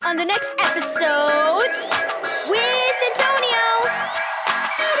on the next episodes with Antonio.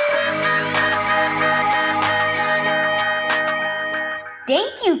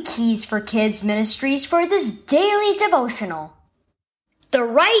 Thank you, Keys for Kids Ministries, for this daily devotional. The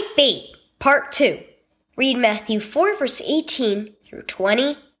Right Bait, Part 2. Read Matthew 4, verse 18 through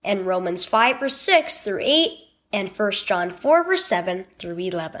 20, and Romans 5, verse 6 through 8, and 1 John 4, verse 7 through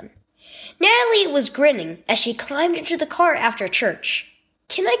 11. Natalie was grinning as she climbed into the car after church.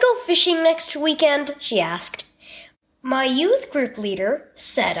 "Can I go fishing next weekend?" she asked. "My youth group leader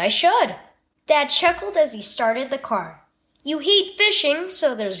said I should." Dad chuckled as he started the car. "You hate fishing,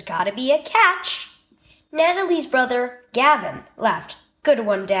 so there's gotta be a catch." Natalie's brother, Gavin, laughed. "Good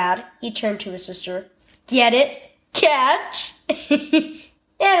one, Dad." He turned to his sister. "Get it? Catch?"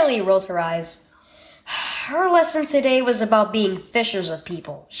 Natalie rolled her eyes. "Our lesson today was about being fishers of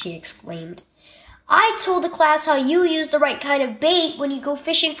people," she exclaimed. "I told the class how you use the right kind of bait when you go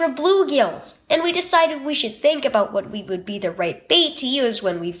fishing for bluegills, and we decided we should think about what would be the right bait to use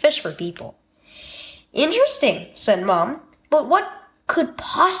when we fish for people." "Interesting," said Mom. "But what could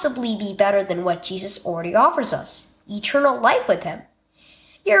possibly be better than what Jesus already offers us? Eternal life with him."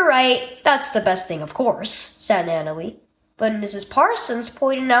 "You're right. That's the best thing, of course," said Natalie. But Mrs. Parsons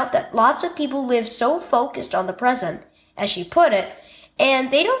pointed out that lots of people live so focused on the present, as she put it,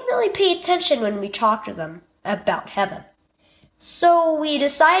 and they don't really pay attention when we talk to them about heaven. So we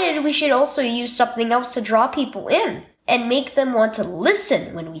decided we should also use something else to draw people in and make them want to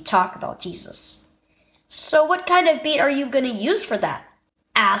listen when we talk about Jesus. "So what kind of bait are you going to use for that?"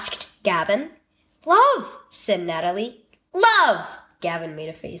 asked Gavin. "Love," said Natalie. "Love!" Gavin made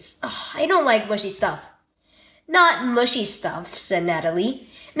a face. "I don't like mushy stuff." "Not mushy stuff," said Natalie.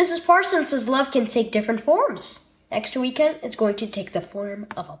 "Mrs. Parsons says love can take different forms. Next weekend, it's going to take the form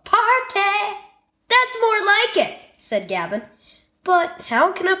of a party." "That's more like it," said Gavin. "But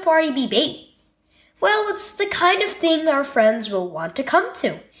how can a party be bait?" "Well, it's the kind of thing our friends will want to come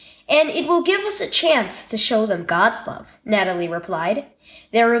to, and it will give us a chance to show them God's love," Natalie replied.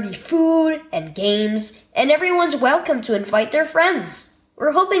 "There will be food and games, and everyone's welcome to invite their friends.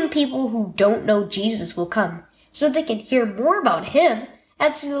 We're hoping people who don't know Jesus will come, so they can hear more about him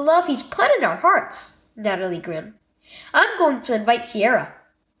and see the love he's put in our hearts." Natalie grinned. "I'm going to invite Sierra."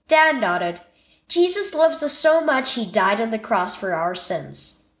 Dad nodded. "Jesus loves us so much he died on the cross for our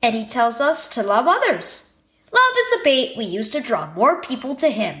sins, and he tells us to love others. Love is the bait we use to draw more people to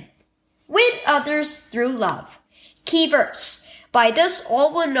him. Win others through love. Key verse. By this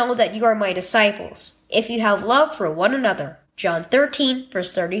all will know that you are my disciples, if you have love for one another. John 13,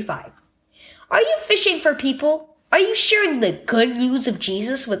 verse 35. Are you fishing for people? Are you sharing the good news of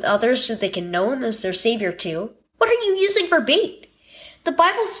Jesus with others so they can know him as their Savior too? What are you using for bait? The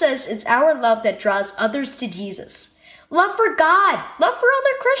Bible says it's our love that draws others to Jesus. Love for God, love for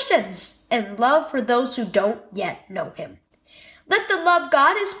other Christians, and love for those who don't yet know him. Let the love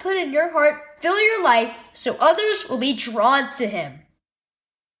God has put in your heart fill your life so others will be drawn to him.